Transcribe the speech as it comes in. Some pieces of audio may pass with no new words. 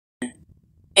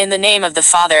In the name of the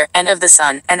Father, and of the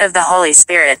Son, and of the Holy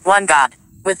Spirit, one God.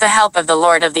 With the help of the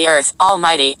Lord of the earth,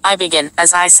 Almighty, I begin,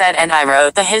 as I said and I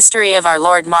wrote, the history of our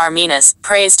Lord Mar Minas.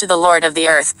 Praise to the Lord of the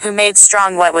earth, who made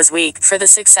strong what was weak, for the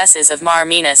successes of Mar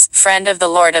Minas, friend of the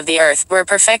Lord of the earth, were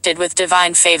perfected with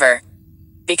divine favor.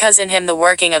 Because in him the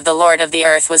working of the Lord of the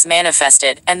earth was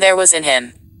manifested, and there was in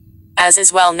him, as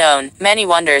is well known, many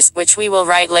wonders, which we will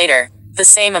write later. The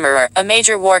same Emperor, a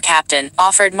major war captain,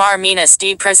 offered Mar Minas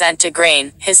d present to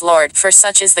Grain, his lord, for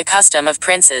such is the custom of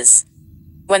princes.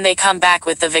 When they come back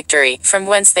with the victory, from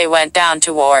whence they went down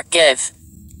to war, give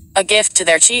a gift to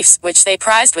their chiefs, which they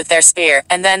prized with their spear,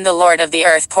 and then the Lord of the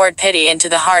earth poured pity into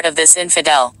the heart of this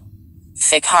infidel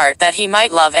thick heart, that he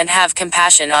might love and have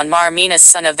compassion on Mar Minas,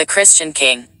 son of the Christian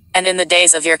king. And in the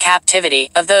days of your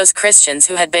captivity, of those Christians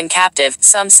who had been captive,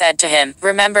 some said to him,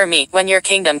 remember me, when your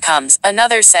kingdom comes.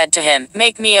 Another said to him,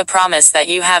 make me a promise that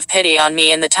you have pity on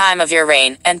me in the time of your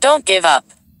reign, and don't give up.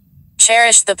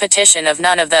 Cherished the petition of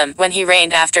none of them, when he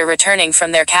reigned after returning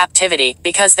from their captivity,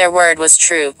 because their word was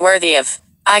true, worthy of,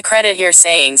 I credit your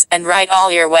sayings, and right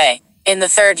all your way. In the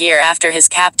 3rd year after his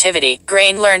captivity,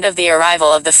 Grain learned of the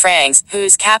arrival of the Franks,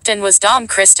 whose captain was Dom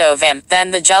Christovem.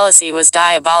 Then the jealousy was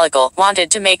diabolical,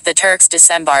 wanted to make the Turks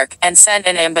disembark, and sent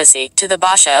an embassy to the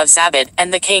Basha of Zabid,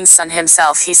 and the king's son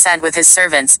himself he sent with his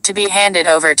servants, to be handed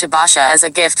over to Basha as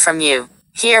a gift from you.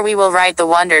 Here we will write the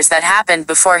wonders that happened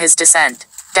before his descent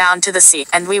down to the sea,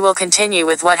 and we will continue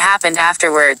with what happened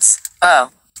afterwards.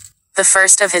 Oh. The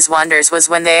first of his wonders was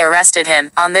when they arrested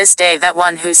him. On this day that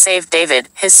one who saved David,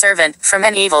 his servant, from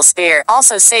an evil spear,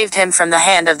 also saved him from the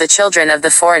hand of the children of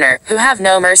the foreigner, who have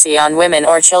no mercy on women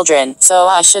or children. So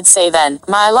I should say then,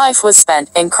 my life was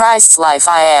spent, in Christ's life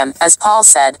I am, as Paul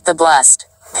said, the blessed.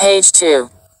 Page 2.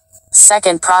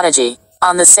 Second prodigy.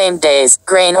 On the same days,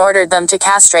 Grain ordered them to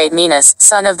castrate Minas,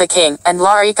 son of the king, and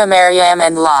Laricamariam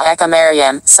and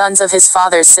Laecamariam, sons of his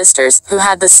father's sisters, who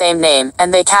had the same name,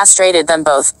 and they castrated them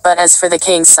both. But as for the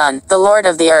king's son, the Lord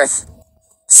of the earth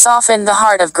softened the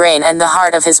heart of Grain and the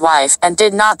heart of his wife, and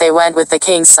did not they went with the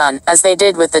king's son, as they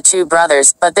did with the 2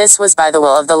 brothers, but this was by the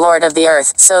will of the Lord of the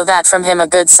earth, so that from him a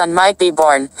good son might be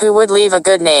born, who would leave a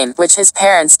good name, which his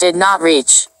parents did not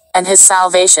reach. And his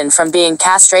salvation from being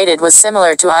castrated was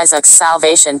similar to Isaac's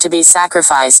salvation to be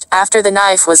sacrificed, after the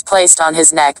knife was placed on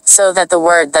his neck, so that the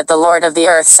word that the Lord of the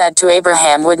earth said to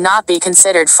Abraham would not be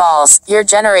considered false, your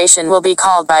generation will be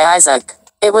called by Isaac.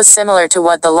 It was similar to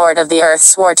what the Lord of the earth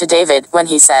swore to David, when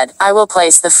he said, I will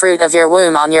place the fruit of your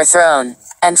womb on your throne.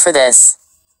 And for this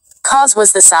cause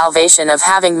was the salvation of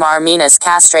having Mar Minas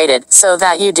castrated, so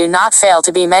that you do not fail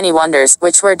to be many wonders,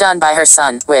 which were done by her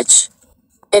son, which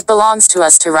it belongs to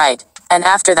us to write. And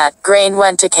after that, Grain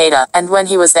went to Cada, and when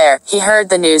he was there, he heard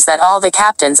the news that all the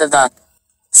captains of the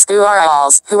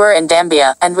Scuarals, who were in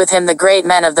Dambia, and with him the great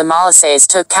men of the Malasays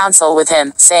took counsel with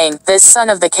him, saying, this son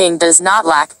of the king does not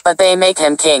lack, but they make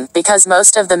him king, because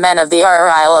most of the men of the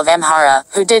Isle of Amhara,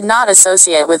 who did not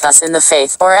associate with us in the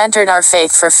faith, or entered our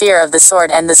faith for fear of the sword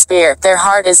and the spear, their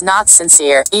heart is not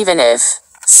sincere, even if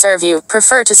serve you,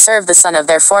 prefer to serve the son of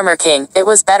their former king. It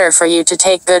was better for you to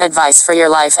take good advice for your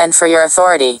life and for your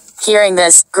authority. Hearing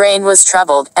this, Grain was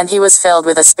troubled, and he was filled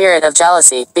with a spirit of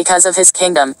jealousy, because of his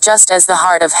kingdom, just as the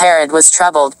heart of Herod was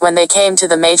troubled, when they came to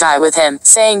the Magi with him,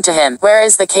 saying to him, where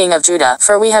is the king of Judah?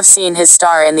 For we have seen his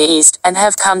star in the east, and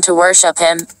have come to worship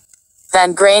him.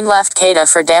 Then Grain left Cada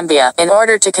for Dambia, in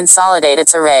order to consolidate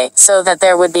its array, so that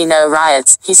there would be no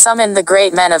riots. He summoned the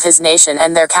great men of his nation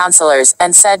and their counselors,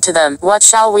 and said to them, what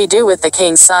shall we do with the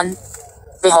king's son?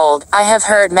 Behold, I have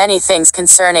heard many things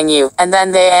concerning you. And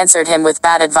then they answered him with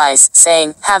bad advice,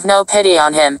 saying, have no pity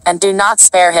on him, and do not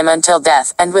spare him until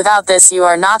death, and without this you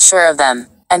are not sure of them.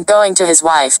 And going to his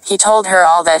wife, he told her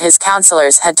all that his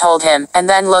counselors had told him, and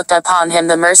then looked upon him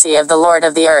the mercy of the Lord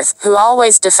of the earth, who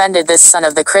always defended this son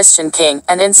of the Christian king,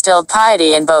 and instilled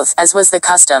piety in both, as was the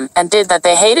custom, and did that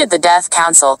they hated the death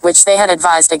counsel, which they had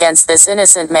advised against this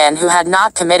innocent man who had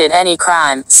not committed any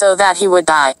crime, so that he would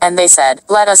die. And they said,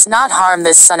 let us not harm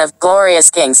this son of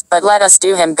glorious kings, but let us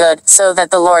do him good, so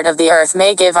that the Lord of the earth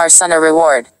may give our son a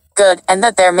reward. Good, and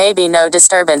that there may be no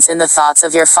disturbance in the thoughts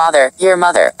of your father, your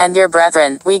mother, and your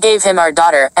brethren. We gave him our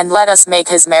daughter, and let us make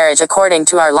his marriage according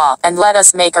to our law, and let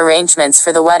us make arrangements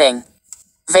for the wedding.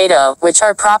 Vado, which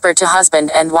are proper to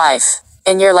husband and wife.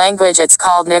 In your language it's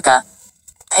called nikah.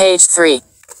 Page 3.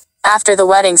 After the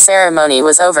wedding ceremony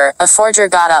was over, a forger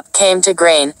got up, came to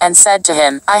Grain, and said to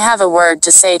him, I have a word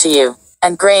to say to you.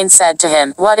 And Grain said to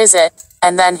him, what is it?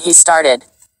 And then he started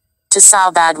to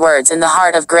sow bad words in the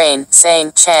heart of Grain,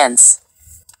 saying, chance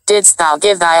didst thou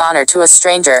give thy honor to a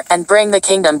stranger, and bring the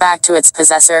kingdom back to its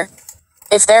possessor?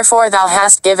 If therefore thou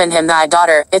hast given him thy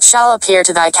daughter, it shall appear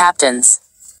to thy captains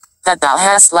that thou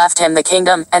hast left him the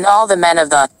kingdom, and all the men of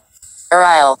the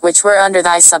Israel, which were under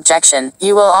thy subjection,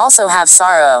 you will also have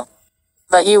sorrow.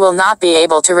 But you will not be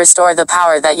able to restore the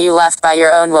power that you left by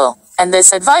your own will. And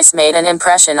this advice made an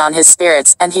impression on his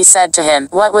spirits, and he said to him,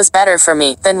 What was better for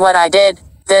me than what I did?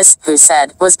 This, who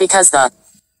said, was because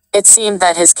it seemed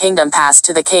that his kingdom passed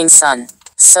to the king's son.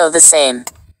 So the same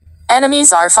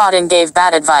enemies are fought and gave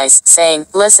bad advice, saying,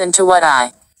 Listen to what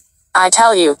I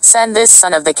tell you, send this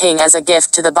son of the king as a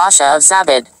gift to the Basha of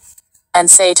Zabid. And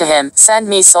say to him, Send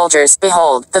me soldiers,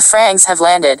 behold, the Franks have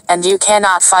landed, and you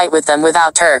cannot fight with them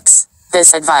without Turks.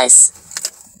 This advice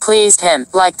pleased him,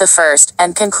 like the first,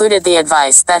 and concluded the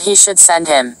advice that he should send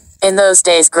him. In those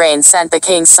days Grain sent the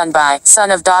king's son by,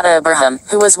 son of Dada Abraham,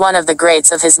 who was one of the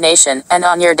greats of his nation, and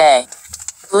on your day,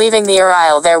 leaving the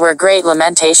Uriel there were great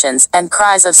lamentations, and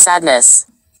cries of sadness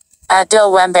at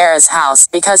Dilwembera's house,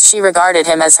 because she regarded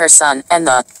him as her son, and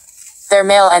their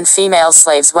male and female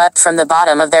slaves wept from the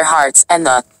bottom of their hearts, and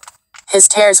his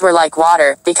tears were like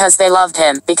water, because they loved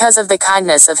him, because of the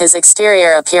kindness of his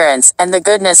exterior appearance, and the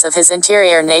goodness of his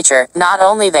interior nature, not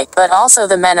only they, but also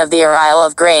the men of the Uriel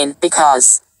of Grain,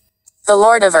 because the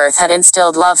Lord of earth had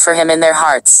instilled love for him in their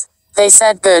hearts. They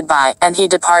said goodbye, and he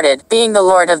departed, being the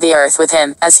Lord of the earth with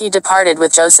him, as he departed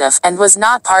with Joseph, and was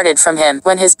not parted from him,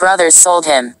 when his brothers sold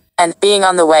him. And, being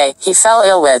on the way, he fell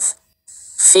ill with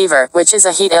fever, which is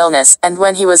a heat illness, and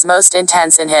when he was most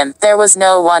intense in him, there was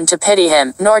no one to pity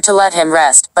him, nor to let him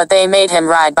rest, but they made him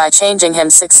ride by changing him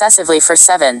successively for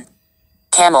 7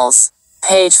 camels.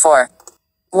 Page 4.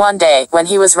 One day, when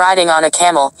he was riding on a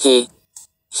camel, he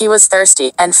was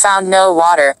thirsty, and found no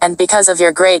water, and because of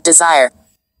your great desire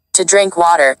to drink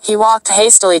water, he walked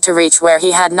hastily to reach where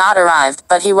he had not arrived,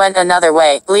 but he went another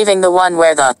way, leaving the one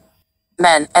where the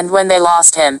men, and when they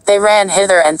lost him, they ran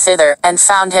hither and thither, and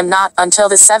found him not, until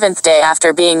the 7th day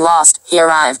after being lost, he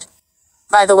arrived.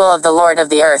 By the will of the Lord of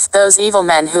the earth, those evil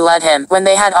men who led him, when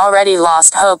they had already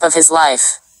lost hope of his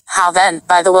life. How then,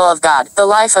 by the will of God, the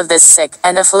life of this sick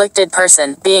and afflicted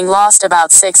person, being lost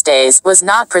about 6 days, was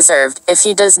not preserved, if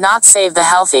he does not save the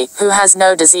healthy, who has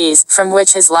no disease, from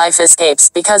which his life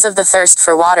escapes, because of the thirst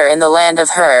for water in the land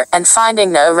of Hur, and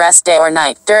finding no rest day or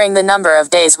night, during the number of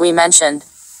days we mentioned.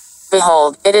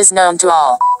 Behold, it is known to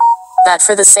all that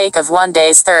for the sake of one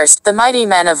day's thirst, the mighty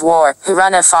men of war, who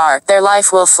run afar, their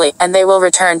life will flee, and they will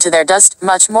return to their dust.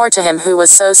 Much more to him who was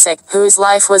so sick, whose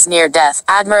life was near death.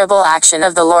 Admirable action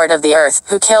of the Lord of the earth,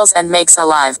 who kills and makes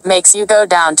alive, makes you go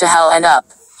down to hell and up.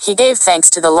 He gave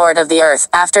thanks to the Lord of the earth,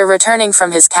 after returning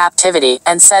from his captivity,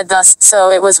 and said thus,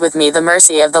 So it was with me the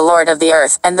mercy of the Lord of the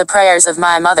earth, and the prayers of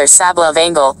my mother Sabla of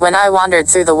Angel, when I wandered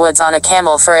through the woods on a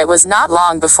camel, for it was not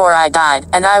long before I died,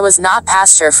 and I was not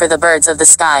pasture for the birds of the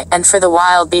sky, and for the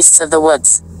wild beasts of the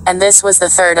woods. And this was the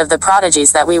third of the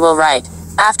prodigies that we will write.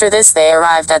 After this they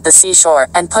arrived at the seashore,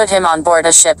 and put him on board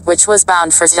a ship which was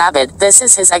bound for Zabid. This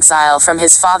is his exile from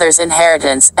his father's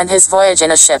inheritance, and his voyage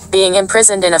in a ship, being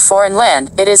imprisoned in a foreign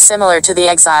land. It is similar to the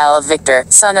exile of Victor,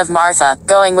 son of Martha,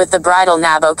 going with the bridal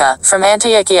Naboka, from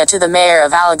Antiochia to the mayor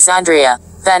of Alexandria.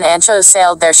 Then Ancho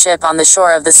sailed their ship on the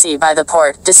shore of the sea by the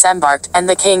port, disembarked, and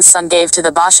the king's son gave to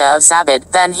the Basha of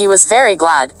Zabid. Then he was very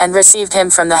glad, and received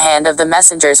him from the hand of the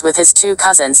messengers with his 2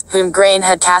 cousins, whom Grain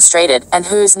had castrated, and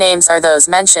whose names are those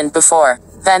mentioned before.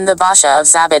 Then the Basha of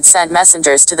Zabid sent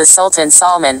messengers to the Sultan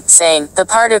Solomon, saying, The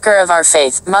partaker of our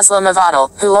faith, Muslim of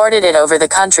Adal, who lorded it over the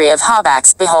country of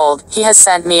Habax, behold, he has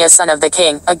sent me a son of the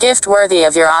king, a gift worthy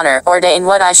of your honor. Ordain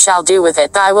what I shall do with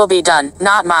it. Thy will be done,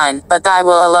 not mine, but thy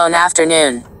will alone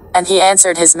afternoon. And he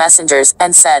answered his messengers,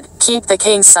 and said, Keep the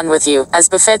king's son with you, as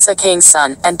befits a king's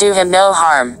son, and do him no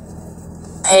harm.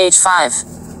 Page 5.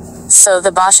 So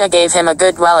the Basha gave him a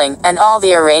good dwelling, and all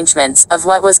the arrangements of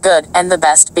what was good, and the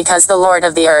best, because the Lord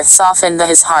of the earth softened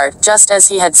his heart, just as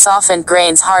he had softened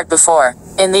Grain's heart before.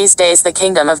 In these days the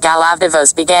kingdom of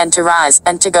Galavdivos began to rise,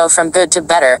 and to go from good to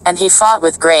better, and he fought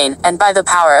with Grain, and by the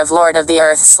power of Lord of the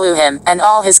earth slew him, and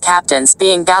all his captains,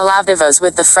 being Galavdivos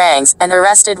with the Franks, and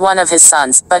arrested one of his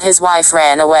sons, but his wife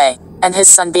ran away. And his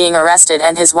son being arrested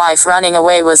and his wife running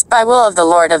away was, by will of the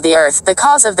Lord of the earth, the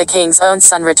cause of the king's own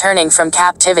son returning from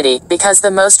captivity, because the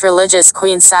most religious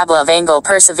Queen Sabla of Angel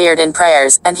persevered in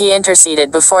prayers, and he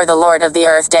interceded before the Lord of the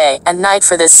earth day and night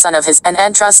for this son of his, and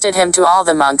entrusted him to all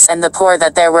the monks and the poor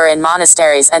that there were in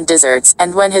monasteries and deserts.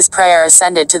 And when his prayer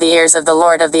ascended to the ears of the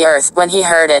Lord of the earth, when he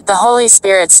heard it, the Holy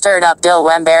Spirit stirred up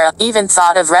Dilwembera, even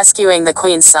thought of rescuing the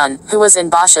queen's son, who was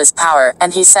in Basha's power,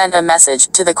 and he sent a message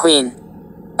to the queen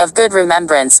of good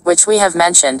remembrance, which we have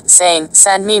mentioned, saying,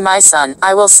 Send me my son,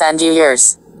 I will send you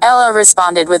yours. Ella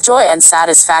responded with joy and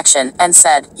satisfaction, and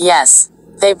said, Yes.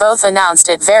 They both announced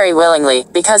it very willingly,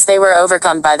 because they were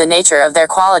overcome by the nature of their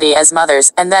quality as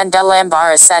mothers, and then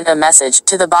Delambara sent a message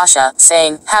to the Basha,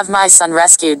 saying, "Have my son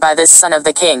rescued by this son of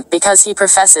the king, because he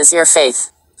professes your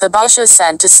faith." The Basha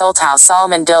sent to Sultan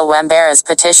Salman Dilwambara's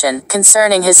petition,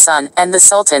 concerning his son, and the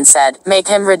Sultan said, "Make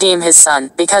him redeem his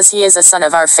son, because he is a son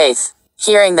of our faith."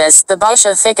 Hearing this, the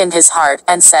Basha thickened his heart,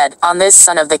 and said, "On this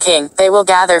son of the king, they will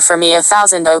gather for me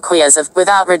 1,000 oquiyas of,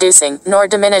 without reducing, nor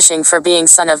diminishing for being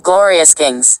son of glorious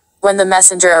kings." When the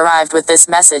messenger arrived with this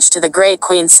message to the great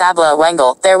Queen Sabla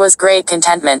Wengal, there was great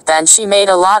contentment. Then she made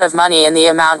a lot of money in the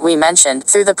amount we mentioned,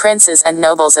 through the princes and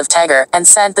nobles of Tegar, and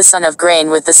sent the son of grain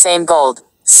with the same gold.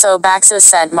 So Baksa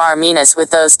sent Mar Minas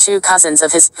with those 2 cousins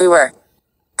of his, who were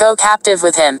go captive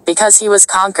with him, because he was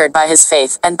conquered by his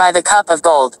faith, and by the cup of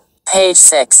gold. Page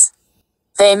 6.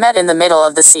 They met in the middle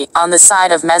of the sea, on the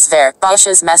side of Mesver,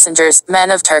 Basha's messengers,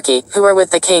 men of Turkey, who were with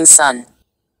the king's son.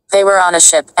 They were on a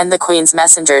ship, and the queen's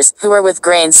messengers, who were with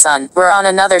Grain's son, were on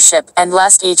another ship, and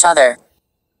lest each other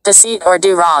deceit or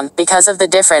do wrong, because of the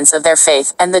difference of their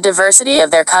faith, and the diversity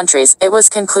of their countries, it was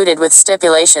concluded with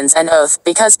stipulations and oath,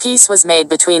 because peace was made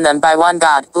between them by one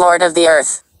God, Lord of the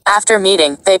earth. After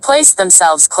meeting, they placed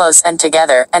themselves close and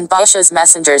together, and Basha's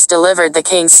messengers delivered the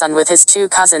king's son with his 2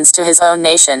 cousins to his own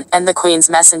nation, and the queen's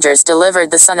messengers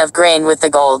delivered the son of grain with the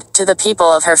gold, to the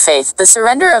people of her faith. The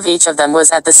surrender of each of them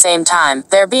was at the same time,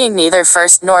 there being neither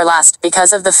first nor last,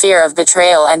 because of the fear of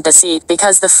betrayal and deceit,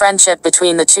 because the friendship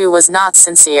between the 2 was not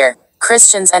sincere.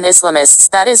 Christians and Islamists,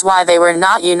 that is why they were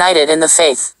not united in the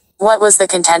faith. What was the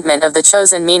contentment of the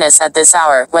chosen Minas at this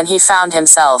hour, when he found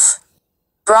himself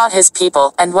brought his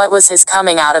people, and what was his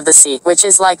coming out of the sea, which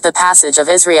is like the passage of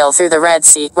Israel through the Red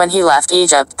Sea, when he left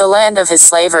Egypt, the land of his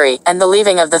slavery, and the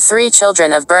leaving of the 3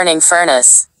 children of burning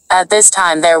furnace. At this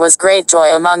time there was great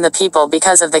joy among the people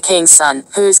because of the king's son,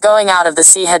 whose going out of the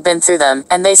sea had been through them,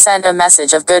 and they sent a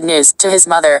message of good news to his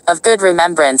mother, of good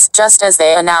remembrance, just as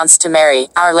they announced to Mary,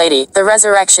 Our Lady, the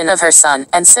resurrection of her son,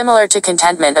 and similar to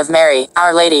contentment of Mary,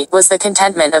 Our Lady, was the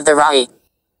contentment of the Ra'i.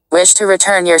 Wish to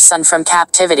return your son from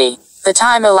captivity. The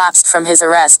time elapsed from his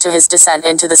arrest to his descent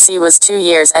into the sea was 2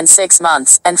 years and 6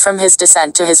 months, and from his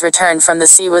descent to his return from the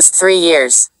sea was 3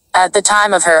 years. At the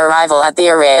time of her arrival at the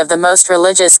array of the most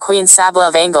religious Queen Sabla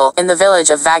of Angle, in the village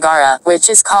of Vagara, which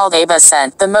is called Aba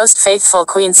Sent, the most faithful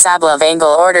Queen Sabla of Angle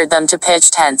ordered them to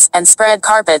pitch tents, and spread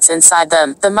carpets inside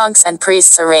them. The monks and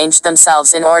priests arranged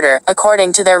themselves in order,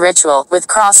 according to their ritual, with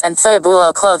cross and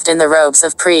thubulo clothed in the robes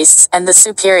of priests, and the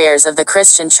superiors of the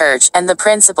Christian church, and the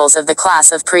principals of the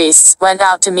class of priests, went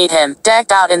out to meet him,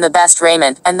 decked out in the best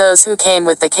raiment, and those who came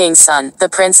with the king's son, the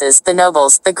princes, the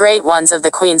nobles, the great ones of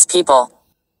the queen's people,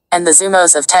 and the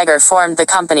Zumos of Tegar formed the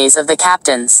companies of the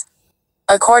captains,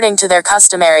 according to their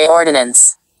customary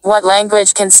ordinance. What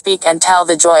language can speak and tell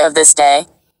the joy of this day?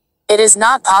 It is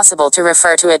not possible to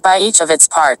refer to it by each of its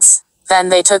parts. Then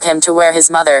they took him to where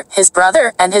his mother, his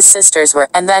brother, and his sisters were,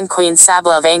 and then Queen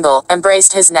Sabla of Angle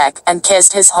embraced his neck, and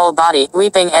kissed his whole body,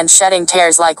 weeping and shedding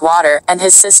tears like water, and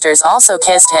his sisters also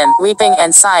kissed him, weeping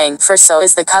and sighing, for so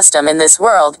is the custom in this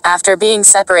world, after being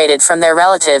separated from their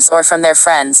relatives or from their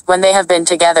friends, when they have been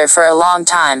together for a long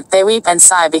time, they weep and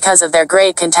sigh because of their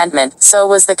great contentment. So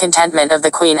was the contentment of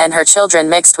the queen and her children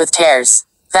mixed with tears.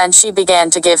 Then she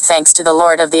began to give thanks to the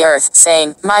Lord of the earth,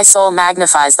 saying, My soul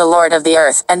magnifies the Lord of the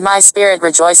earth, and my spirit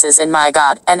rejoices in my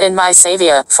God, and in my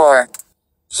Saviour, for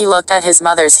he looked at his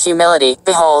mother's humility.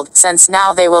 Behold, since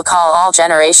now they will call all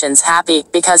generations happy,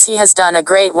 because he has done a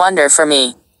great wonder for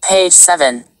me. Page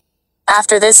 7.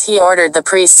 After this he ordered the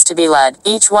priests to be led,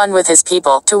 each one with his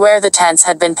people, to where the tents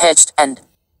had been pitched, and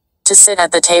to sit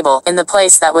at the table, in the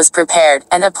place that was prepared,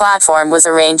 and a platform was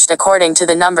arranged according to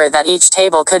the number that each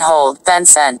table could hold. Then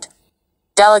sent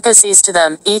delicacies to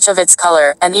them, each of its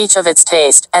color, and each of its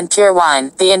taste, and pure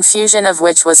wine, the infusion of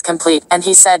which was complete. And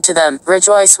he said to them,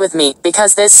 Rejoice with me,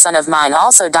 because this son of mine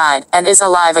also died, and is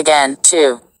alive again,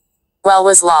 too. Well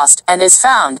was lost, and is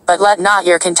found, but let not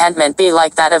your contentment be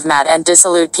like that of mad and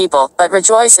dissolute people, but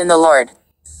rejoice in the Lord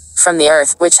from the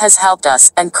earth, which has helped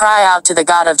us, and cry out to the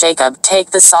God of Jacob.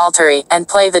 Take the psaltery, and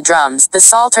play the drums. The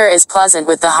psalter is pleasant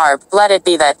with the harp. Let it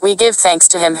be that we give thanks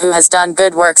to him who has done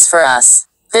good works for us.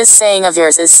 This saying of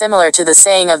yours is similar to the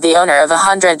saying of the owner of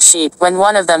 100 sheep. When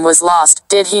one of them was lost,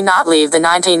 did he not leave the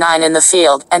 99 in the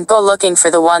field, and go looking for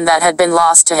the one that had been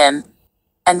lost to him?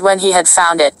 And when he had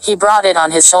found it, he brought it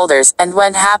on his shoulders, and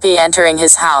went happy entering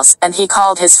his house, and he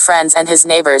called his friends and his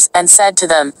neighbors, and said to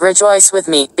them, Rejoice with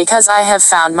me, because I have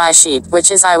found my sheep,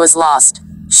 which is I was lost.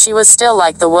 She was still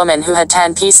like the woman who had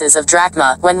 10 pieces of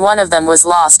drachma. When one of them was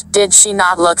lost, did she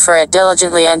not look for it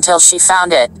diligently until she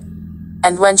found it?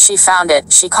 And when she found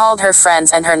it, she called her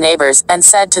friends and her neighbors, and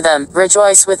said to them,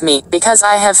 "Rejoice with me, because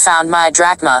I have found my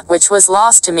drachma, which was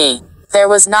lost to me." There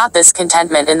was not this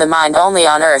contentment in the mind only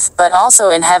on earth, but also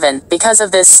in heaven, because of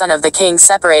this son of the king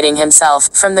separating himself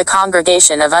from the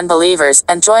congregation of unbelievers,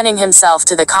 and joining himself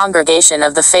to the congregation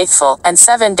of the faithful. And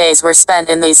 7 days were spent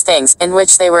in these things, in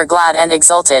which they were glad and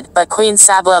exulted. But Queen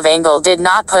Sabla of Angle did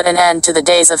not put an end to the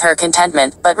days of her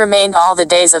contentment, but remained all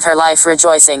the days of her life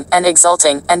rejoicing, and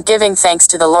exulting, and giving thanks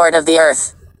to the Lord of the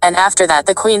earth. And after that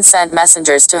the queen sent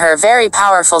messengers to her very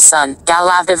powerful son,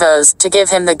 Galavdivos, to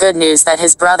give him the good news that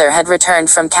his brother had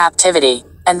returned from captivity.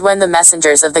 And when the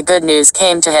messengers of the good news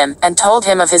came to him, and told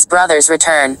him of his brother's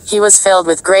return, he was filled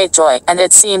with great joy, and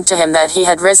it seemed to him that he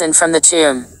had risen from the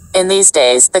tomb. In these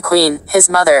days, the queen, his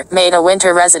mother, made a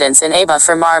winter residence in Aba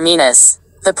for Mar Minas.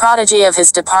 The prodigy of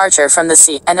his departure from the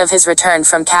sea, and of his return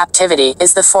from captivity,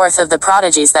 is the fourth of the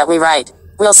prodigies that we write.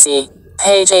 We'll see.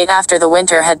 Page 8. After the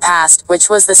winter had passed, which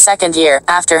was the 2nd year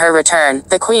after her return,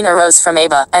 the queen arose from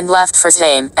Aba, and left for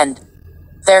Zame, and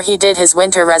there he did his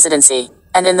winter residency.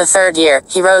 And in the 3rd year,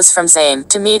 he rose from Zame,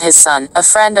 to meet his son, a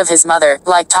friend of his mother,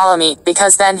 like Ptolemy,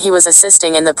 because then he was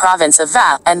assisting in the province of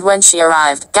Va. And when she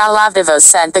arrived, Galavdivos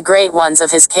sent the great ones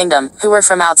of his kingdom, who were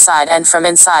from outside and from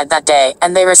inside that day,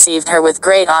 and they received her with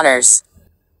great honors,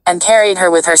 and carried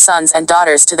her with her sons and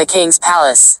daughters to the king's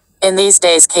palace. In these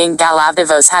days King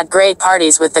Galavdivos had great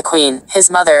parties with the queen,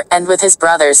 his mother, and with his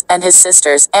brothers, and his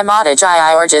sisters,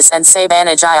 Amadagi-Iorgis and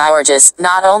Sabanagi-Iorgis,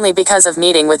 not only because of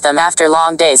meeting with them after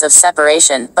long days of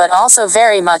separation, but also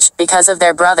very much because of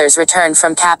their brother's return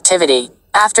from captivity.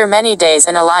 After many days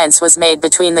an alliance was made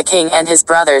between the king and his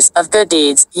brothers, of good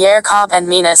deeds, Yerkob and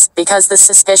Minas, because the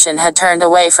suspicion had turned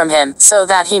away from him, so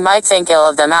that he might think ill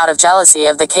of them out of jealousy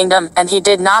of the kingdom, and he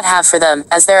did not have for them,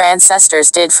 as their ancestors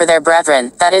did for their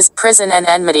brethren, that is, prison and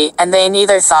enmity, and they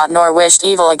neither thought nor wished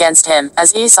evil against him,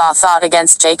 as Esau thought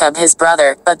against Jacob his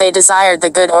brother, but they desired the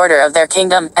good order of their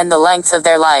kingdom, and the length of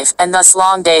their life, and thus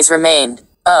long days remained.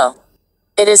 Oh!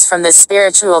 It is from this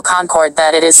spiritual concord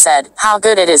that it is said, how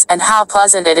good it is, and how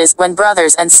pleasant it is, when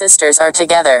brothers and sisters are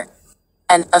together.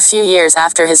 And, a few years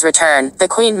after his return, the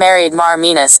queen married Mar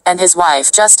Minas, and his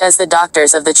wife, just as the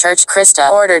doctors of the church Christa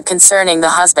ordered concerning the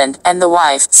husband, and the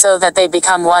wife, so that they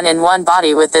become one in one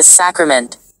body with this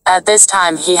sacrament. At this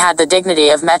time he had the dignity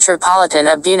of Metropolitan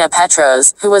Abuna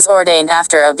Petros, who was ordained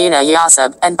after Abuna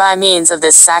Yasub, and by means of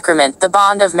this sacrament the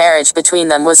bond of marriage between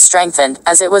them was strengthened,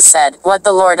 as it was said, "What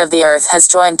the Lord of the earth has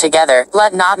joined together,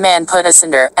 let not man put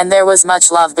asunder," and there was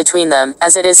much love between them,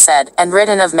 as it is said, and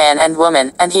written of man and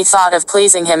woman, and he thought of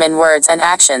pleasing him in words and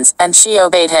actions, and she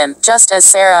obeyed him, just as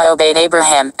Sarah obeyed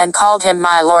Abraham, and called him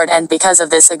my Lord, and because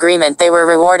of this agreement they were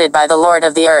rewarded by the Lord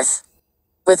of the earth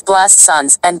with blessed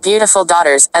sons, and beautiful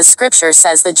daughters, as scripture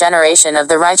says, the generation of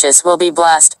the righteous will be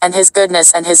blessed, and his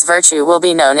goodness and his virtue will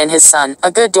be known in his son,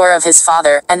 a good doer of his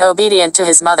father, and obedient to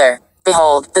his mother.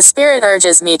 Behold, the Spirit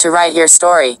urges me to write your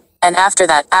story. And after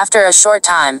that, after a short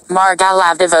time, Mar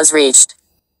Galavdivos reached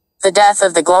the death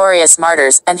of the glorious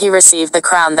martyrs, and he received the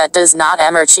crown that does not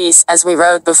emerchis, as we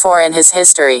wrote before in his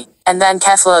history. And then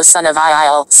Kephilos son of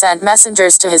Iil sent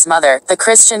messengers to his mother, the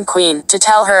Christian queen, to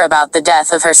tell her about the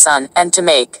death of her son, and to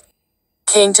make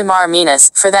king to Mar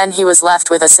Minas, for then he was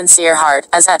left with a sincere heart,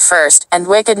 as at first, and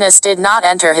wickedness did not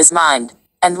enter his mind.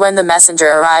 And when the messenger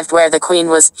arrived where the queen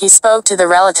was, he spoke to the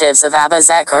relatives of Abba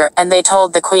Zecher, and they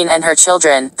told the queen and her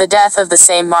children, the death of the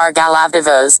same Mar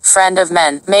Galavdivos, friend of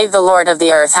men, may the Lord of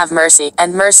the earth have mercy,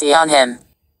 and mercy on him.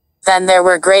 Then there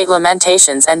were great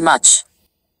lamentations and much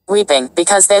weeping,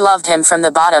 because they loved him from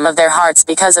the bottom of their hearts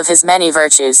because of his many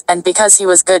virtues, and because he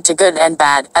was good to good and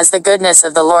bad, as the goodness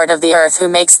of the Lord of the earth, who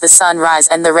makes the sun rise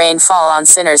and the rain fall on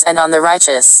sinners and on the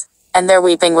righteous. And their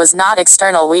weeping was not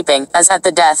external weeping, as at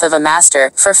the death of a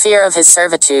master, for fear of his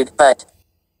servitude, but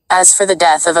as for the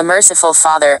death of a merciful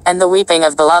father, and the weeping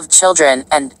of beloved children,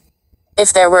 and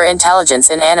if there were intelligence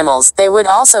in animals, they would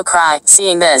also cry,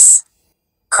 seeing this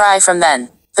cry from then.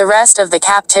 The rest of the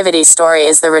captivity story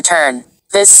is the return.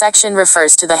 This section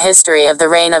refers to the history of the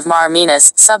reign of Mar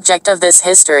Minas, subject of this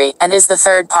history, and is the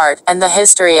third part, and the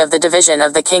history of the division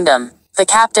of the kingdom. The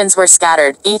captains were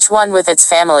scattered, each one with its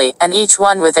family, and each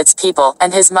one with its people,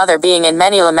 and his mother being in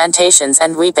many lamentations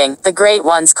and weeping. The great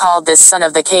ones called this son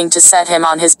of the king to set him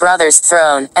on his brother's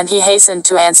throne, and he hastened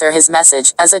to answer his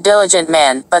message, as a diligent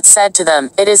man, but said to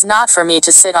them, "It is not for me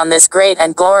to sit on this great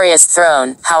and glorious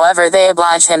throne." However they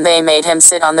obliged him, they made him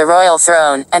sit on the royal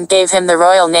throne, and gave him the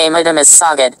royal name Adamas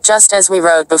Sagad, just as we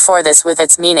wrote before this with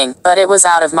its meaning, but it was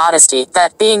out of modesty,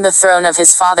 that being the throne of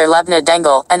his father Lebna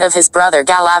Dengel, and of his brother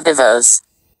Galavdivos,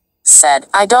 said,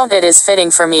 "I don't, it is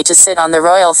fitting for me to sit on the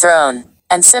royal throne."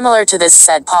 And similar to this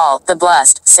said Paul, the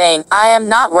blessed, saying, I am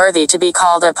not worthy to be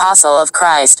called apostle of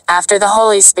Christ, after the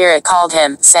Holy Spirit called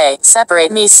him, say,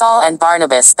 separate me Saul and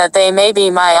Barnabas, that they may be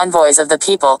my envoys of the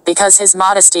people, because his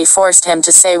modesty forced him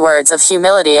to say words of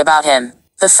humility about him.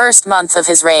 The first month of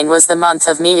his reign was the month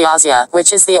of Meazia,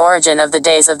 which is the origin of the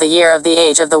days of the year of the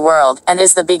age of the world, and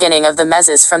is the beginning of the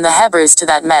Meses from the Hebrews to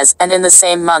that Mez, and in the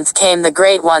same month came the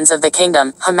great ones of the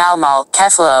kingdom, Hamalmal,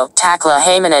 Kephlo, Takla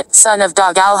Hamanit, son of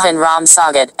Dagalhan Ram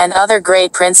Sagad, and other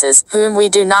great princes, whom we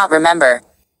do not remember.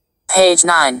 Page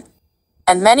 9.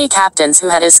 And many captains who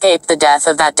had escaped the death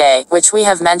of that day, which we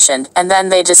have mentioned, and then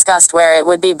they discussed where it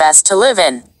would be best to live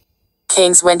in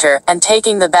King's winter, and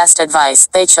taking the best advice,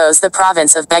 they chose the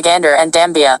province of Begander and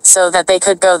Dambia, so that they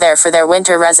could go there for their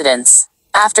winter residence.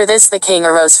 After this the king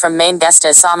arose from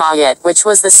Maingesta Samayat, which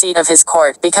was the seat of his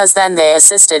court, because then they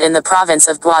assisted in the province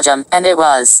of Guajam, and it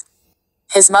was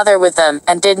his mother with them,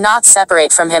 and did not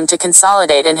separate from him to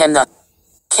consolidate in him the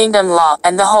kingdom law,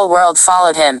 and the whole world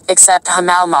followed him, except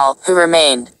Hamalmal, who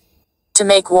remained to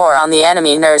make war on the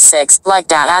enemy Nurs 6, like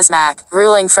Asmak,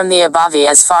 ruling from the Abavi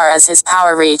as far as his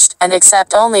power reached, and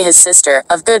except only his sister,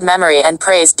 of good memory and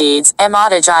praise deeds,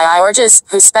 Amadajai Iorgis,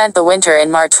 who spent the winter in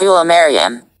Martula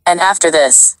Mariam. And after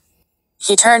this,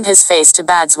 he turned his face to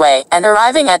Bad's way, and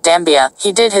arriving at Dambia,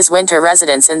 he did his winter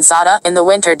residence in Zada. In the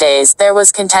winter days there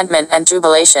was contentment and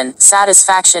jubilation,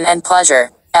 satisfaction and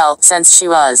pleasure. Since she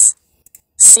was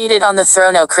seated on the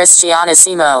throno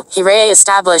Christianissimo, he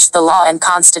re-established the law and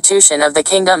constitution of the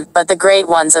kingdom, but the great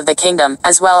ones of the kingdom,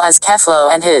 as well as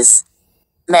Kephlo and his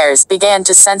mayors, began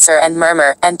to censor and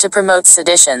murmur, and to promote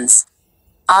seditions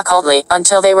occultly,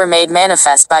 until they were made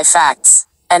manifest by facts.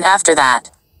 And after that,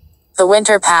 the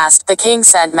winter passed, the king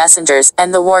sent messengers,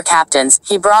 and the war captains,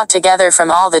 he brought together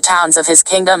from all the towns of his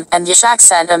kingdom, and Yishak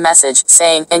sent a message,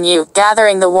 saying, and you,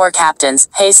 gathering the war captains,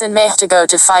 hasten Meh to go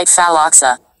to fight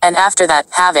Phalaxa. And after that,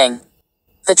 having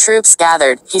the troops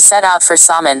gathered, he set out for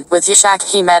Saman. With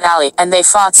Yishak he met Ali, and they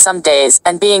fought some days,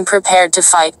 and being prepared to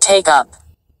fight, take up.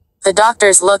 The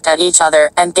doctors looked at each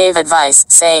other, and gave advice,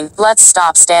 saying, let's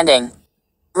stop standing.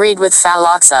 Read with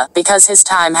Phalaxa, because his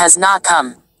time has not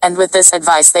come. And with this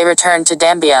advice they returned to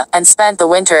Dambia, and spent the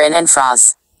winter in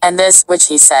Enfraz. And this, which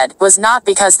he said, was not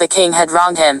because the king had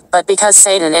wronged him, but because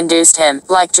Satan induced him,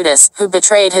 like Judas, who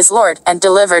betrayed his Lord, and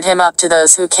delivered him up to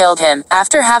those who killed him,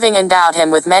 after having endowed him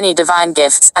with many divine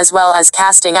gifts, as well as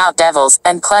casting out devils,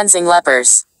 and cleansing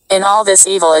lepers. In all this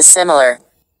evil is similar.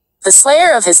 The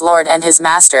slayer of his Lord and his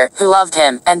master, who loved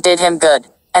him, and did him good.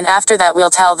 And after that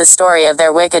we'll tell the story of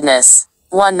their wickedness.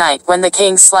 One night, when the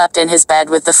king slept in his bed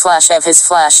with the flesh of his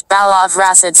flesh, Balav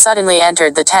Rasid suddenly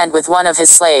entered the tent with one of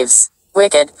his slaves.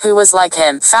 Wicked, who was like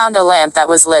him, found a lamp that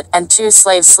was lit, and two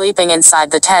slaves sleeping inside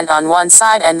the tent on one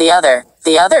side and the other.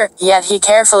 Yet he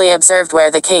carefully observed where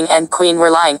the king and queen were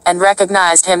lying, and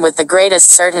recognized him with the greatest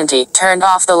certainty, turned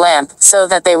off the lamp, so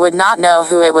that they would not know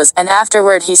who it was, and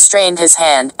afterward he strained his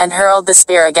hand, and hurled the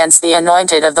spear against the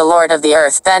anointed of the Lord of the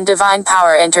earth. Then divine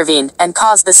power intervened, and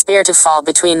caused the spear to fall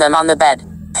between them on the bed.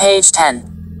 Page 10.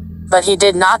 But he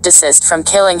did not desist from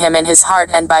killing him in his heart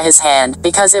and by his hand,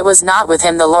 because it was not with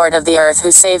him the Lord of the earth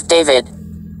who saved David,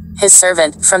 his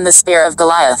servant, from the spear of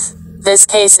Goliath. This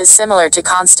case is similar to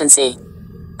constancy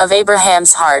of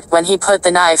Abraham's heart, when he put the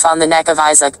knife on the neck of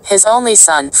Isaac, his only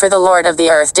son, for the Lord of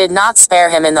the earth did not spare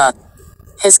him in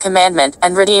his commandment,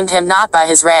 and redeemed him not by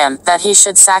his ram, that he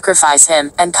should sacrifice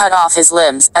him, and cut off his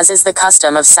limbs, as is the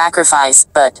custom of sacrifice,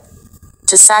 but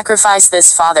to sacrifice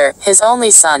this father, his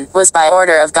only son, was by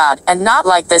order of God, and not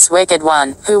like this wicked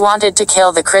one, who wanted to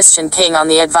kill the Christian king on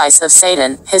the advice of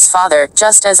Satan, his father,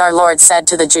 just as our Lord said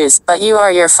to the Jews, but you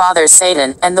are your father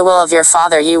Satan, and the will of your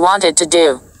father you wanted to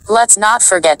do. Let's not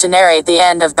forget to narrate the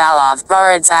end of Balav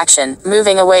Rarad's action,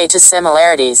 moving away to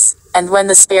similarities. And when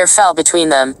the spear fell between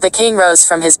them, the king rose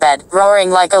from his bed,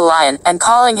 roaring like a lion, and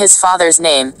calling his father's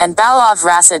name, and Balav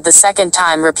Rasid the second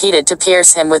time repeated to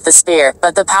pierce him with the spear,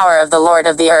 but the power of the Lord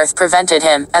of the earth prevented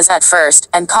him, as at first,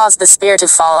 and caused the spear to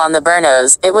fall on the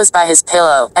burnos. It was by his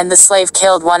pillow, and the slave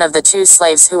killed one of the two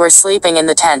slaves who were sleeping in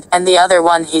the tent, and the other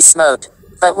one he smote.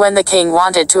 But when the king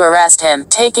wanted to arrest him,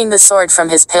 taking the sword from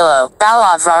his pillow,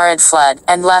 Balav Raad fled,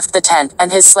 and left the tent,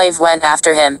 and his slave went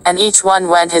after him, and each one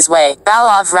went his way.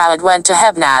 Balav Raad went to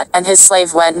Hebnat, and his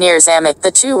slave went near Zamek.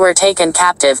 The two were taken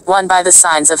captive, one by the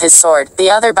signs of his sword, the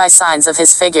other by signs of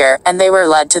his figure, and they were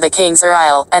led to the king's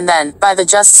Uriel, and then, by the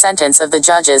just sentence of the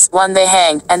judges, one they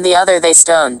hanged, and the other they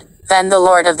stoned. Then the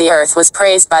Lord of the earth was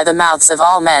praised by the mouths of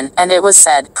all men, and it was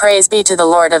said, Praise be to the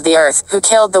Lord of the earth, who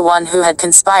killed the one who had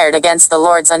conspired against the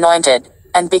Lord's anointed.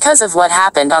 And because of what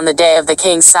happened on the day of the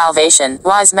king's salvation,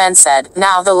 wise men said,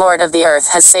 "Now the Lord of the earth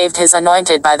has saved his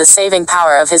anointed by the saving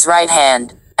power of his right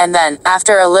hand." And then,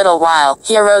 after a little while,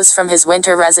 he arose from his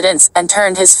winter residence, and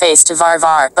turned his face to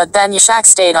Varvar. But then Yishak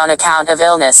stayed on account of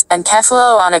illness, and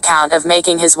Kephlo on account of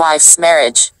making his wife's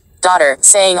marriage daughter.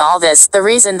 Saying all this, the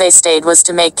reason they stayed was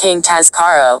to make King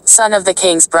Tazkaro, son of the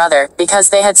king's brother, because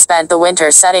they had spent the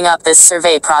winter setting up this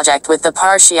survey project with the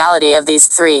partiality of these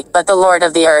three, but the Lord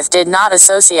of the earth did not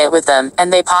associate with them,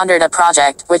 and they pondered a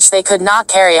project, which they could not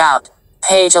carry out.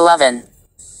 Page 11.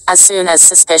 As soon as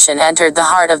suspicion entered the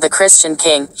heart of the Christian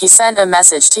king, he sent a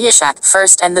message to Yishak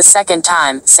first and the second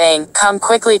time, saying, "Come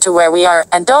quickly to where we are,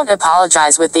 and don't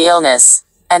apologize with the illness."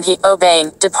 And he,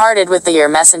 obeying, departed with the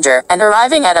messenger, and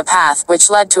arriving at a path which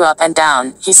led to up and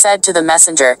down, he said to the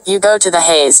messenger, "You go to the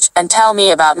Hazed, and tell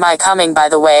me about my coming by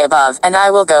the way above, and I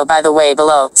will go by the way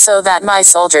below, so that my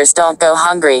soldiers don't go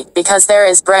hungry, because there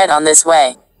is bread on this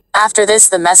way." After this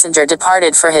the messenger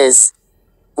departed for his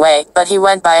way, but he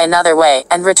went by another way,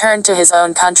 and returned to his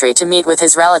own country to meet with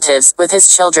his relatives, with his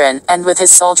children, and with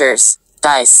his soldiers.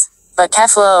 Dice. But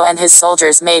Kephlo and his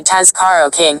soldiers made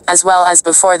Tazkaro king, as well as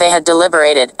before they had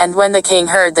deliberated, and when the king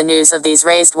heard the news of these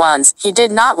raised ones, he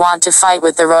did not want to fight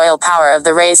with the royal power of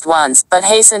the raised ones, but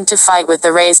hastened to fight with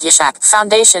the raised Yishak,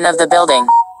 foundation of the building.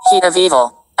 Heat of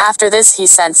evil. After this he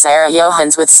sent Zerah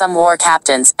Johans with some war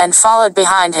captains, and followed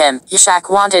behind him. Yishak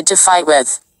wanted to fight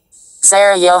with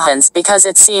Zerah Johans, because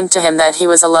it seemed to him that he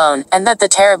was alone, and that the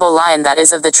terrible lion that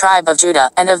is of the tribe of Judah,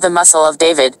 and of the muscle of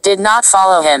David, did not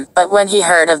follow him. But when he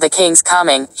heard of the king's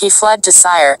coming, he fled to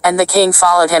Sire, and the king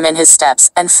followed him in his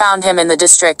steps, and found him in the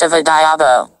district of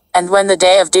Adiabo. And when the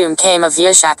day of doom came of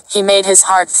Yishak, he made his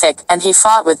heart thick, and he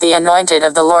fought with the anointed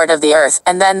of the Lord of the earth,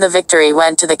 and then the victory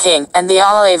went to the king, and the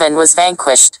Alaven was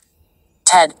vanquished.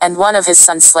 And one of his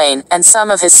sons slain, and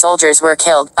some of his soldiers were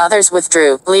killed, others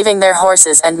withdrew, leaving their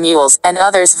horses and mules, and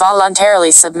others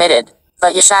voluntarily submitted.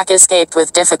 But Yishak escaped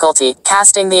with difficulty,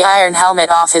 casting the iron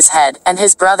helmet off his head, and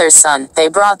his brother's son they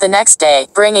brought the next day,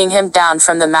 bringing him down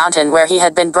from the mountain where he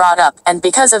had been brought up, and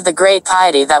because of the great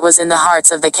piety that was in the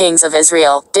hearts of the kings of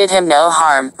Israel, did him no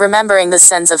harm, remembering the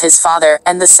sins of his father,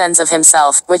 and the sins of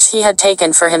himself, which he had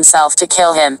taken for himself to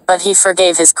kill him, but he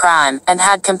forgave his crime, and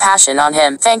had compassion on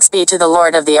him. Thanks be to the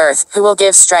Lord of the earth, who will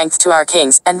give strength to our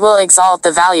kings, and will exalt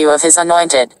the value of his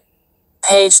anointed.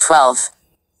 Page 12.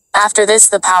 After this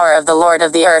the power of the Lord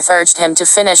of the earth urged him to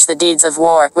finish the deeds of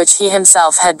war, which he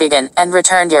himself had begun, and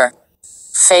returned your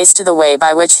face to the way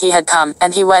by which he had come,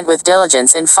 and he went with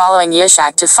diligence in following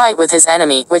Yishak to fight with his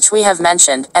enemy, which we have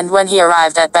mentioned, and when he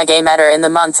arrived at Begameter in the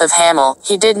month of Hamil,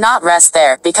 he did not rest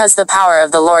there, because the power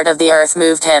of the Lord of the earth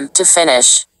moved him to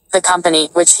finish the company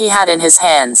which he had in his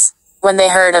hands. When they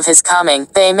heard of his coming,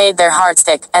 they made their hearts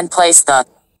thick, and placed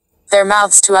their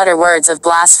mouths to utter words of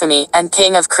blasphemy, and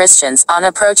king of Christians, on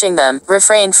approaching them,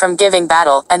 refrained from giving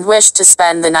battle, and wished to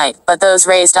spend the night. But those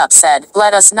raised up said,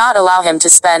 "Let us not allow him to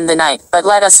spend the night, but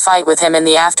let us fight with him in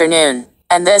the afternoon."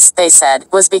 And this, they said,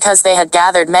 was because they had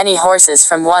gathered many horses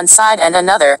from one side and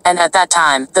another, and at that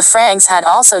time, the Franks had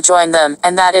also joined them,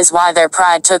 and that is why their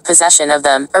pride took possession of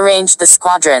them, arranged the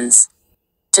squadrons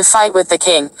to fight with the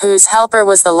king, whose helper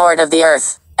was the Lord of the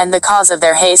earth. And the cause of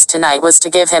their haste tonight was to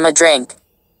give him a drink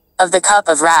of the cup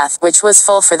of wrath, which was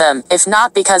full for them, if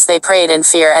not because they prayed in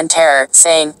fear and terror,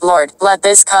 saying, "Lord, let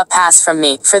this cup pass from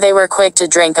me," for they were quick to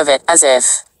drink of it, as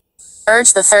if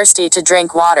urge the thirsty to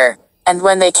drink water. And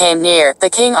when they came near, the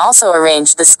king also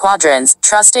arranged the squadrons,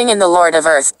 trusting in the Lord of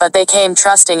earth, but they came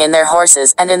trusting in their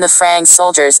horses, and in the Frank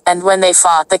soldiers, and when they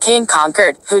fought the king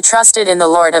conquered, who trusted in the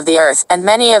Lord of the earth, and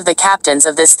many of the captains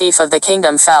of this thief of the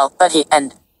kingdom fell, but he,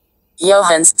 and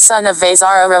Johans, son of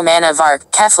Vazara Romana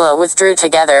Vark, Kephlo withdrew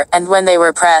together, and when they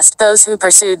were pressed, those who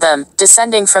pursued them,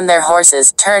 descending from their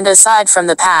horses, turned aside from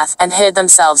the path, and hid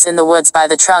themselves in the woods by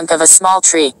the trunk of a small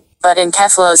tree. But in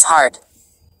Kephlo's heart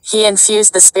he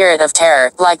infused the spirit of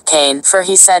terror, like Cain, for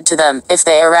he said to them, "If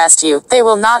they arrest you, they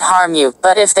will not harm you,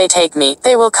 but if they take me,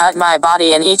 they will cut my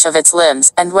body in each of its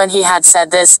limbs." And when he had said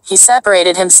this, he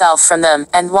separated himself from them,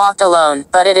 and walked alone,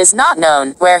 but it is not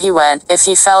known where he went, if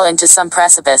he fell into some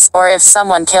precipice, or if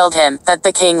someone killed him, that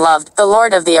the king loved. The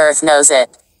Lord of the earth knows it.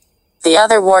 The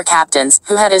other war captains,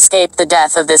 who had escaped the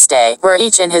death of this day, were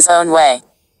each in his own way,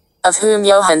 of whom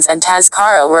Johans and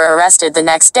Tazkaro were arrested the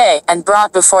next day, and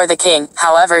brought before the king.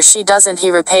 However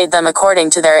he repaid them according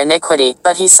to their iniquity,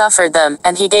 but he suffered them,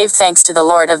 and he gave thanks to the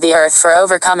Lord of the earth for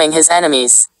overcoming his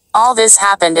enemies. All this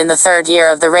happened in the 3rd year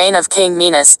of the reign of King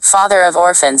Minas, father of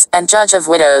orphans, and judge of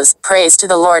widows. Praise to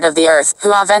the Lord of the earth,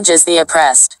 who avenges the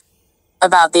oppressed.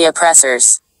 About the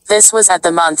oppressors. This was at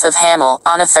the month of Hamil,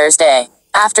 on a Thursday.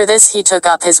 After this he took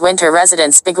up his winter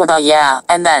residence Bigwabaya,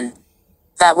 and then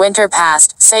that winter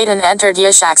passed, Satan entered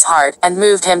Yishak's heart, and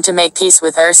moved him to make peace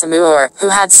with Ursamuur, who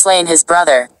had slain his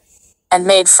brother, and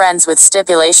made friends with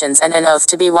stipulations and an oath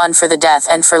to be one for the death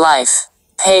and for life.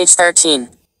 Page 13.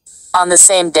 On the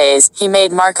same days, he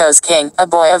made Marcos king, a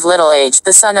boy of little age,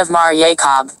 the son of Mar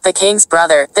Jacob, the king's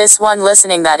brother. This one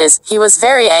listening, that is, he was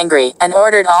very angry, and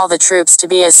ordered all the troops to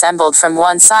be assembled from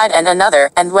one side and another,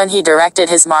 and when he directed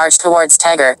his march towards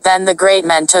Tegar, then the great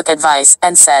men took advice,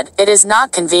 and said, "It is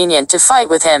not convenient to fight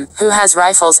with him, who has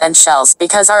rifles and shells,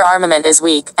 because our armament is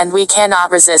weak, and we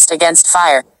cannot resist against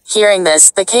fire." Hearing this,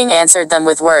 the king answered them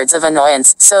with words of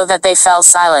annoyance, so that they fell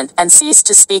silent, and ceased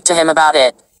to speak to him about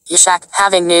it. Yishak,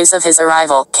 having news of his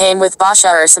arrival, came with Basha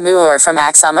Ursamuur from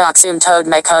Aksum Tod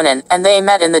Mekonan, and they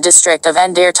met in the district of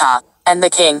Endirta. And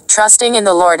the king, trusting in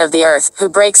the Lord of the earth, who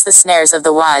breaks the snares of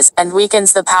the wise, and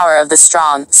weakens the power of the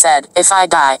strong, said, "If I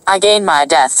die, I gain my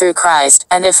death through Christ,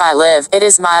 and if I live, it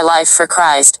is my life for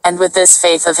Christ." And with this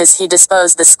faith of his he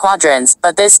disposed the squadrons,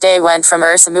 but this day went from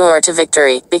Ursamuur to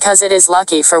victory, because it is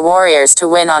lucky for warriors to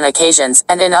win on occasions,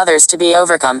 and in others to be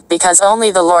overcome, because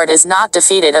only the Lord is not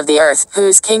defeated of the earth,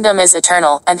 whose kingdom is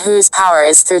eternal, and whose power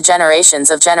is through generations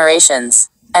of generations.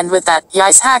 And with that,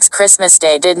 Yishak's Christmas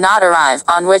day did not arrive,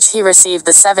 on which he received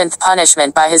the 7th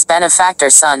punishment by his benefactor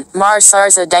son, Mar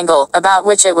Sarza Dengel, about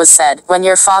which it was said, "When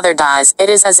your father dies, it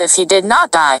is as if he did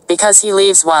not die, because he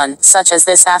leaves one, such as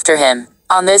this after him."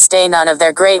 On this day none of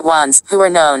their great ones, who were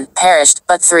known, perished,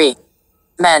 but 3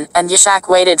 men, and Yishak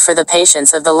waited for the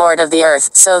patience of the Lord of the earth,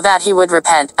 so that he would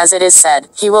repent, as it is said,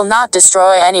 "He will not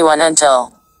destroy anyone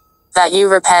until that you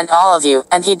repent all of you,"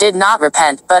 and he did not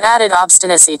repent, but added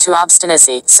obstinacy to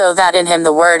obstinacy, so that in him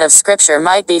the word of Scripture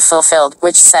might be fulfilled,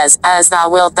 which says, "As thou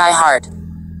wilt thy heart,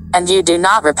 and you do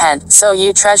not repent, so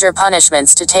you treasure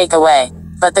punishments to take away."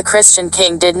 But the Christian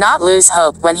king did not lose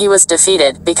hope when he was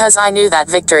defeated, because I knew that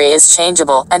victory is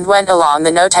changeable, and went along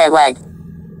the Noteweg.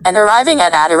 And arriving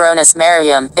at Adironis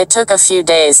Mariam, it took a few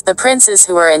days. The princes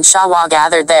who were in Shawa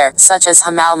gathered there, such as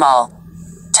Hamalmal,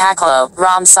 Taklo,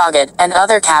 Ram Sagad, and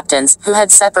other captains, who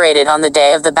had separated on the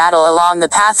day of the battle along the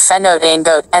path Fenot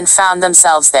Aingot, and found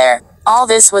themselves there. All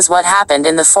this was what happened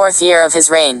in the 4th year of his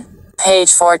reign.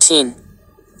 Page 14.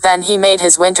 Then he made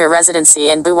his winter residency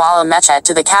in Buwala Mechet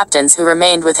to the captains who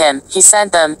remained with him. He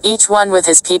sent them, each one with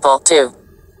his people, to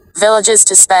villages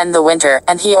to spend the winter,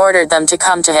 and he ordered them to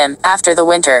come to him, after the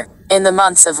winter. In the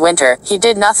months of winter, he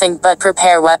did nothing but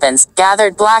prepare weapons,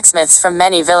 gathered blacksmiths from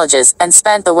many villages, and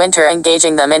spent the winter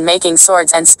engaging them in making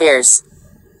swords and spears,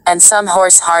 and some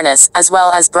horse harness, as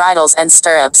well as bridles and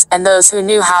stirrups, and those who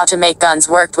knew how to make guns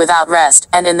worked without rest,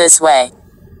 and in this way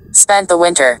spent the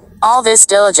winter. All this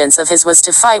diligence of his was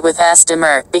to fight with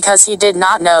Demir, because he did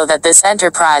not know that this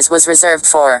enterprise was reserved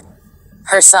for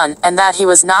her son, and that he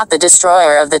was not the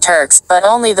destroyer of the Turks, but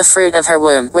only the fruit of her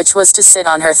womb, which was to sit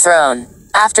on her throne.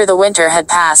 After the winter had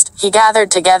passed, he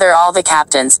gathered together all the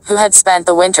captains, who had spent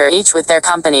the winter each with their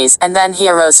companies, and then he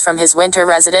arose from his winter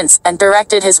residence, and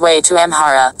directed his way to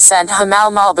Amhara, sent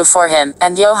Hamalmal before him,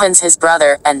 and Johans his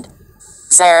brother, and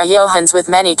Zara Johans with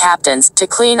many captains, to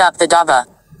clean up the Daba,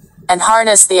 and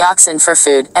harness the oxen for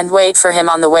food, and wait for him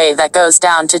on the way that goes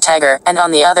down to Tegar. And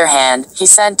on the other hand, he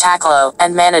sent Taklo,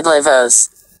 and Manadlivos,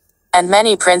 and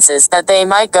many princes, that they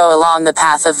might go along the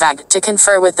path of Vag, to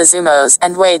confer with the Zumos,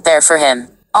 and wait there for him.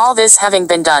 All this having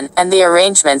been done, and the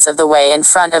arrangements of the way in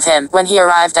front of him, when he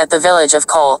arrived at the village of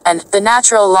Kol, and the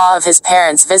natural law of his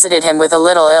parents visited him with a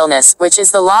little illness, which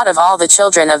is the lot of all the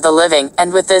children of the living,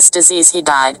 and with this disease he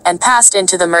died, and passed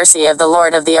into the mercy of the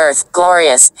Lord of the earth,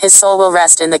 glorious. His soul will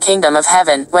rest in the kingdom of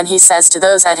heaven, when he says to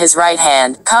those at his right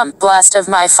hand, "Come, blessed of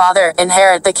my Father,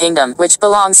 inherit the kingdom, which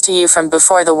belongs to you from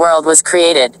before the world was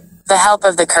created." The help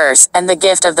of the curse, and the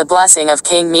gift of the blessing of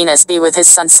King Minas be with his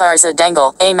son Sarza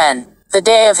Dengel. Amen. The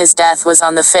day of his death was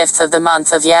on the 5th of the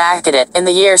month of Yaakadet, in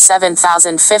the year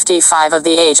 7055 of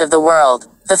the age of the world.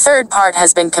 The 3rd part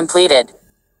has been completed.